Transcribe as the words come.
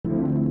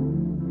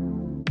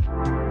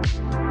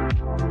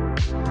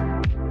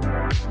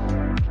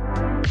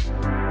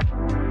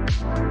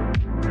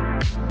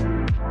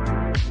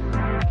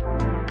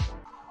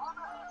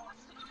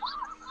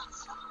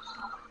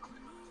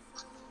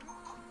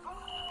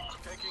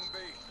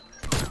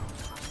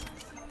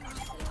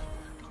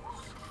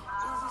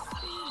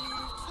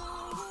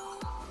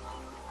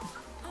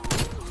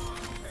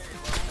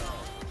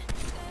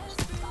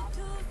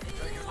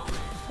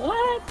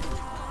What?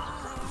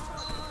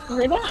 You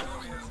heard that?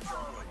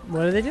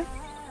 What did they do?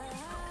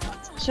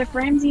 Chef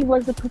Ramsay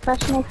was a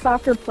professional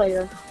soccer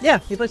player. Yeah,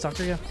 he plays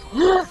soccer, yeah.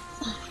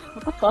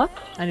 What the fuck?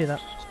 I knew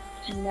that.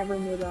 I never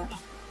knew that.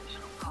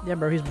 Yeah,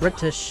 bro, he's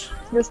British.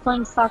 He was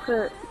playing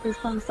soccer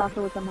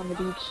with them on the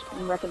beach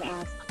and wrecking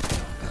ass.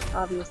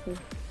 Obviously.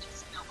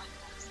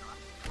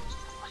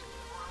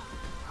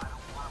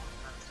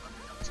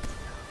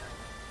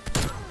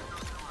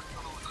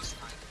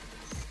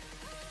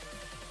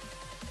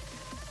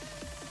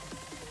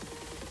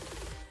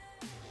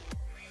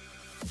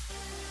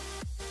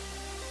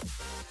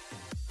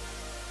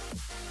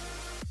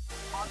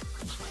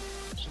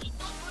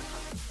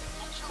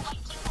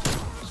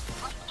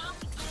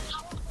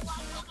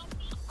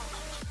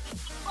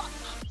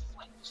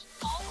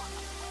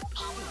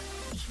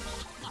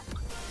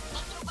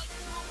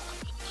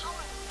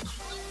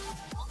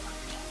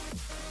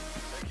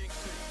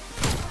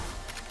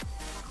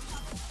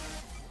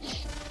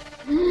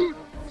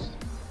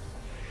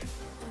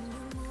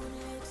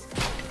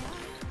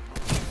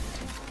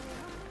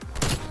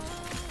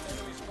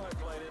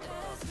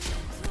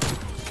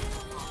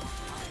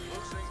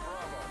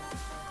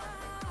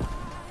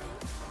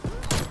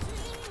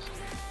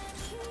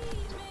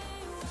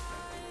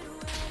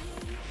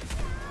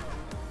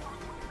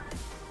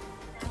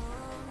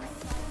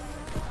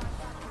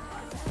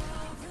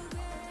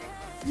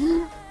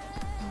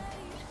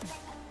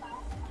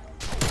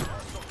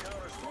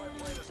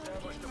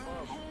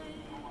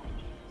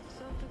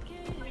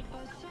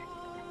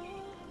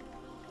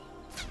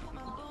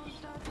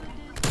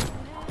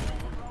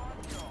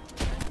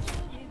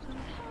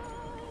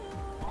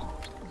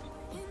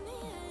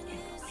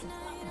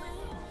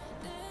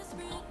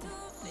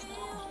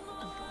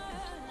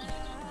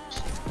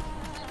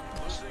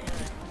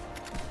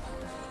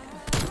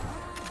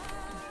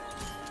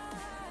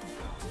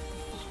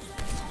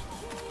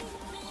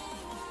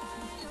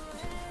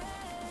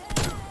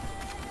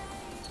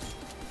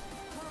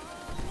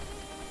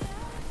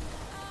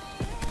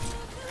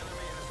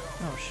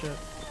 Oh shit.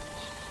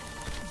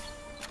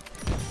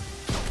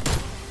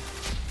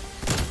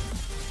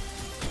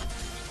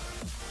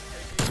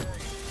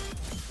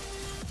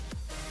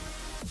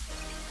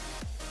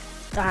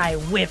 I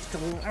whiffed.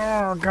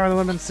 Oh god, that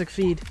would've been sick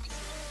feed. That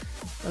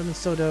would've been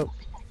so dope.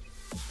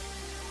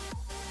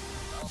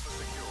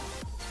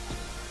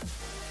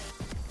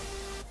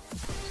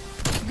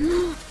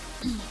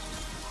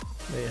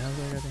 Wait, how's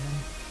that got to him?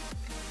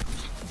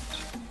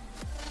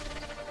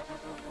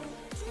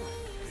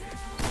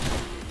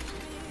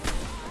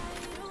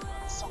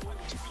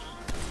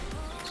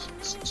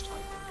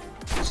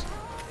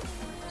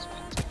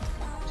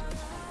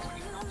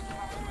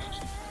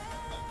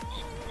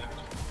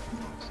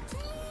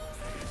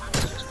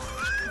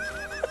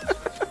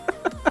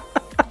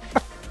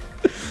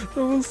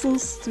 That was so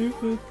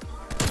stupid.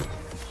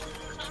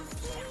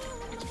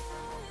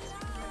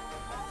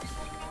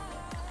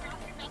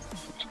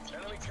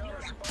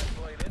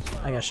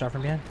 I got shot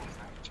from behind.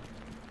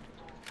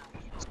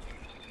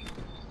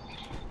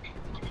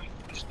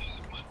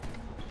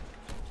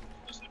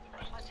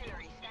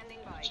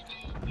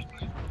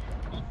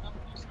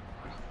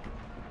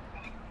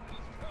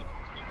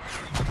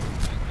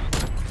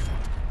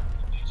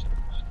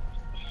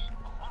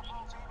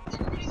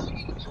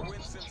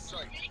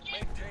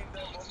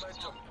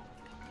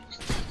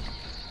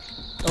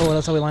 Oh,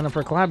 that's how we line up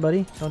for a collab,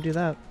 buddy. Don't do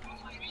that.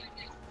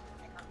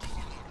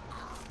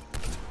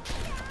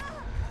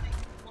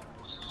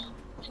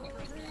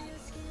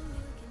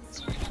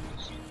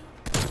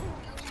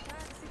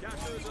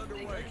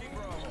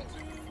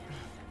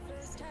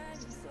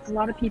 A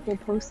lot of people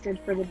posted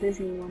for the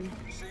Disney one.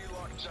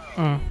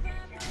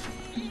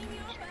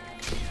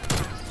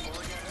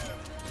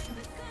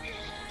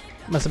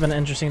 Must have been an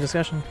interesting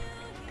discussion.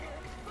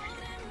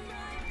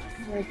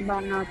 Like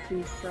about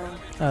Nazis, so.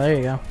 Oh, there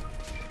you go.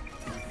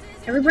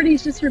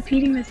 Everybody's just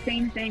repeating the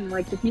same thing.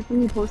 Like the people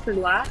who posted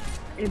last,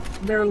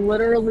 they're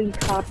literally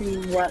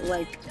copying what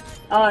like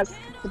us,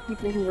 the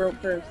people who wrote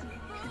first.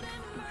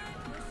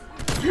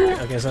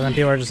 Okay, so then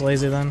people are just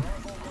lazy then?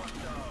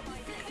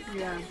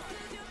 Yeah.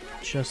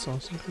 Just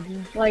also for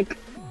you. Like,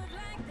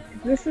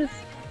 this is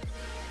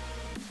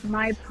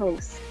my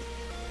post,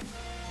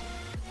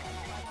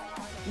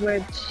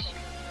 which,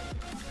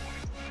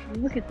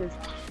 look at this.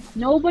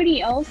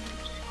 Nobody else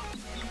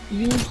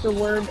used the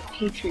word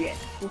patriot.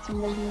 This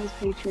one doesn't use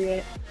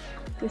patriot.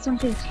 This one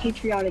says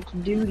patriotic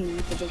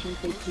duty, but doesn't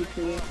say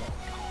patriot.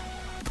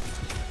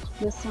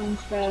 This one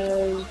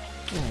says...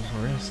 Oh,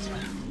 wrist.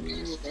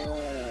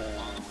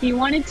 He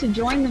wanted to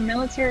join the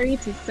military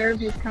to serve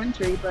his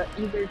country, but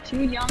either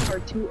too young or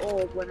too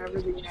old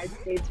whenever the United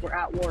States were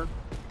at war.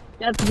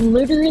 That's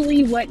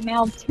literally what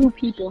now 2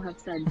 people have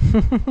said.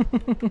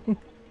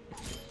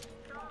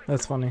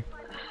 That's funny.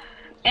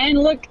 And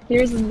look,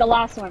 here's the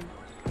last one.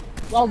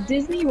 Walt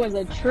Disney was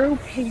a true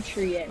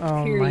patriot, Oh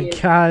my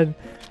period. god.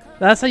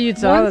 That's how you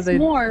tell Once that they...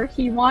 more,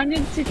 he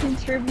wanted to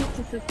contribute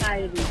to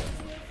society.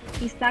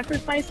 He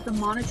sacrificed the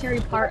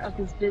monetary part of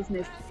his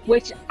business,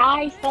 which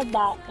I said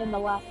that in the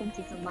last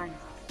sentence of mine.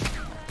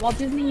 Walt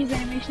Disney used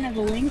animation as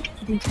a link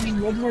between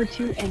World War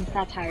II and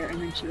satire,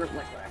 and then she wrote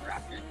like whatever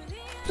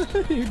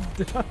after. You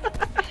dumb.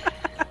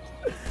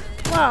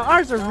 Wow,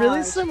 ours are really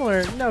Gosh.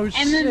 similar. No And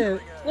shit. then,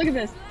 look at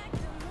this.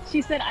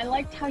 She said, I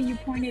liked how you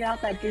pointed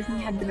out that Disney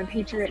had been a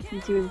patriot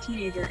since he was a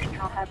teenager and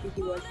how happy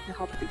he was to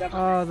help the government.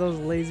 Oh, those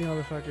lazy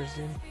motherfuckers,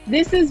 dude.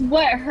 This is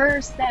what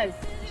her says.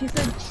 She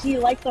said she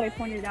liked that I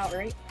pointed it out,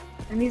 right?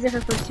 And these are her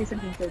first two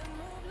sentences.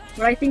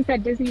 What I think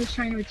that Disney was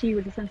trying to achieve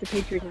was a sense of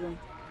patriotism.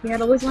 He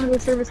had always wanted to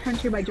serve his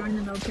country by joining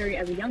the military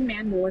as a young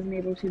man, but wasn't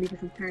able to because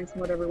his parents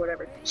and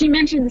whatever. She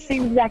mentioned the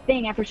same exact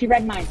thing after she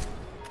read mine.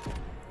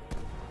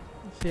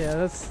 Yeah,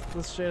 that's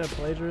straight up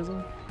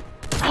plagiarism.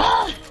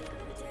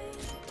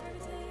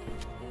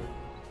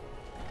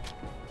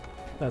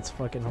 That's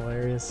fucking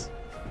hilarious.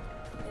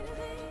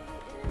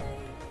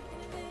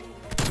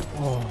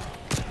 Oh.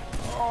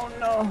 Oh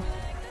no.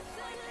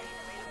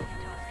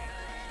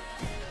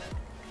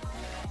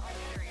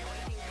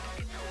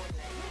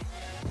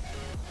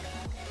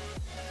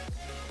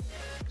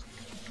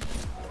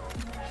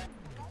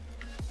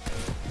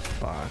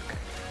 Fuck.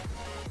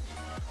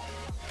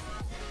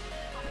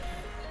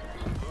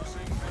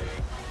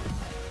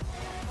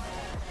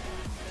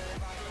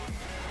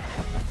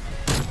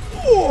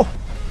 Oh!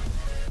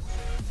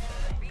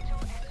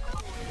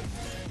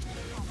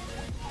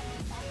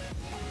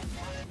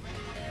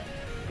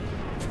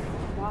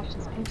 Gosh,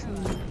 this person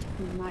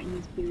does not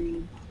use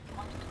period.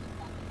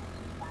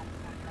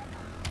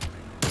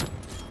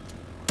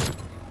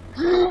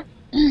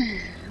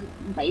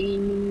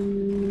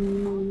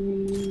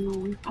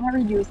 I'm gonna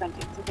read you a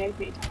sentence, okay?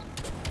 Pay attention.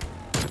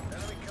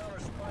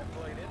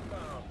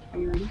 Are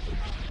you ready?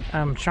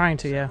 I'm trying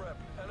to, yeah.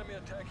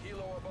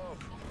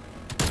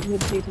 You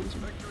have to pay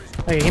attention.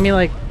 Okay, give me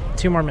like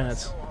 2 more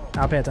minutes.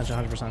 I'll pay attention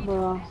 100%.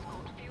 Bruh.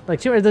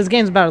 Like this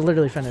game's about to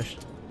literally finish.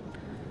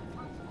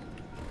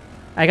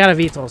 I got a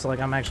VTOL, so like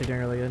I'm actually doing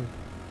really good.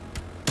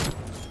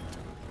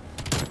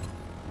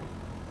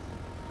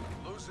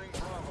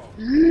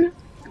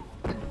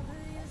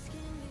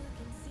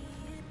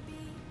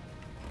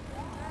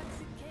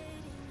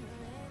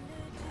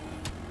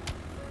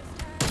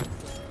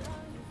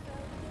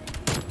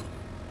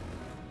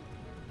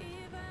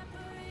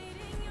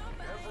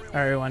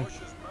 Alright, everyone.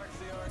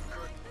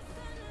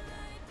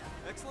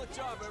 Excellent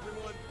job,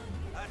 everyone.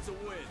 That's a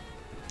win.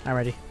 I'm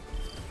ready.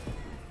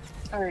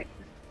 Alright,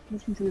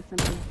 listen to this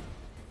sentence.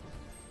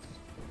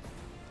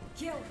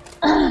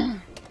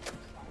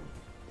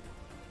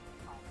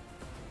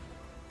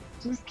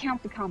 Just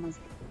count the commas.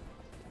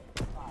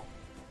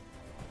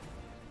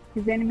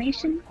 His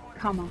animation,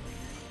 comma,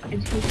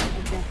 education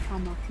of death,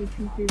 comma, takes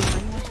him through the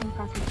brainwashing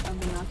process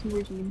of the Nazi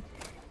regime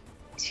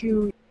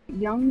to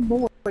young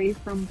boy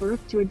from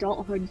birth to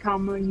adulthood,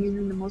 comma,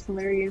 using the most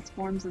hilarious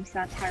forms of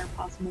satire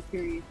possible,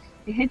 period.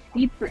 It hits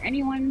deep for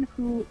anyone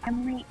who,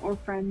 family or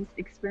friends,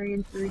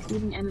 experience the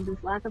receiving end of this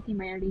lack of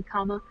humanity,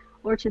 comma,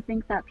 or to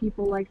think that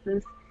people like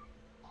this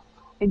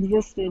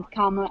existed,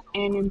 comma,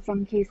 and in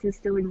some cases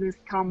still exist,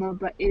 comma,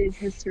 but it is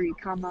history,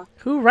 comma.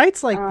 Who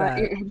writes like that?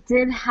 It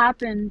did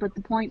happen, but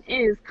the point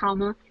is,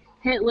 comma,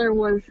 Hitler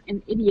was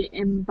an idiot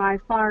and by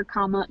far,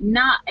 comma,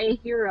 not a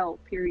hero,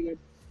 period.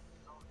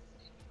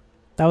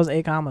 That was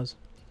 8 commas.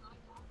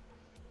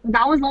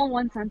 That was all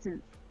one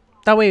sentence.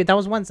 Wait, that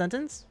was one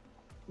sentence?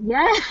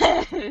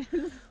 Yes!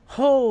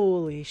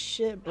 Holy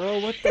shit, bro,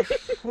 what the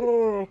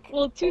fuck?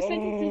 Well, 2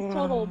 sentences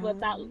total, but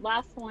that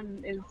last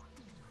one is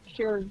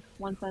sure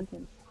one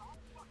sentence.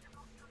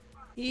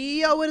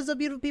 Yo, what is up,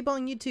 beautiful people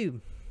on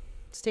YouTube?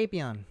 It's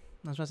Tapion.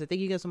 I just want to say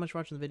thank you guys so much for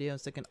watching the video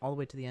and sticking all the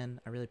way to the end.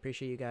 I really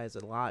appreciate you guys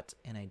a lot,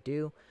 and I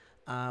do.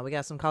 We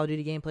got some Call of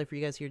Duty gameplay for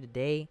you guys here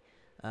today.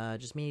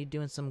 Just me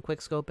doing some quick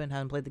scoping.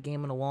 Haven't played the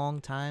game in a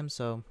long time,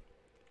 so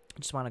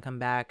just want to come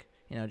back,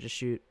 you know, just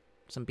shoot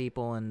some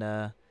people, and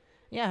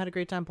yeah, I had a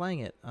great time playing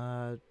it.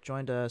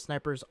 Joined a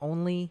snipers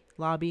only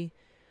lobby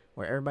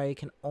where everybody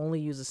can only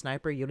use a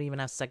sniper. You don't even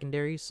have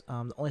secondaries.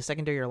 The only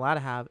secondary you're allowed to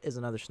have is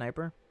another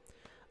sniper.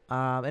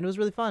 And it was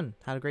really fun.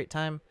 Had a great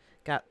time.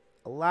 Got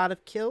a lot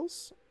of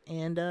kills,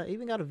 and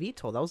even got a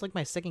VTOL. That was like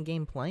my second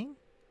game playing,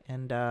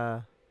 and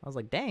I was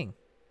like, dang,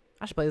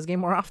 I should play this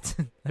game more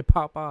often. I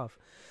pop off.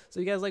 So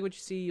you guys like what you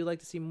see, you like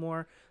to see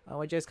more,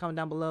 why you guys comment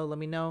down below, let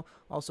me know.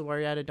 Also, while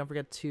you're at it, don't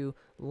forget to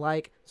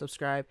like,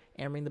 subscribe,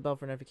 and ring the bell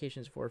for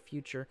notifications for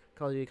future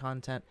Call of Duty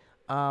content.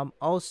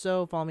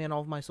 Also, follow me on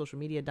all of my social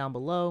media down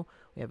below.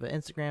 We have an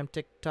Instagram,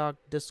 TikTok,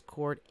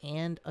 Discord,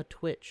 and a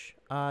Twitch.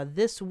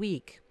 This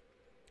week,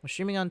 I'm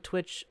streaming on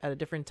Twitch at a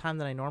different time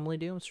than I normally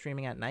do. I'm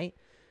streaming at night,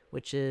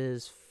 which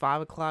is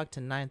 5 o'clock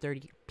to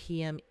 9:30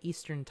 p.m.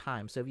 Eastern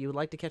time. So if you would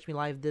like to catch me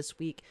live this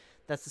week,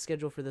 that's the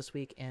schedule for this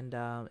week, and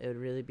it would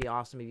really be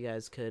awesome if you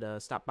guys could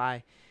stop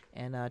by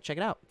and check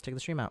it out, check the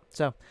stream out.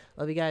 So,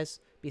 love you guys,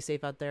 be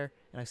safe out there,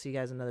 and I'll see you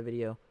guys in another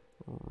video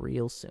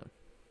real soon.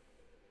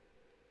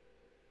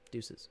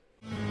 Deuces.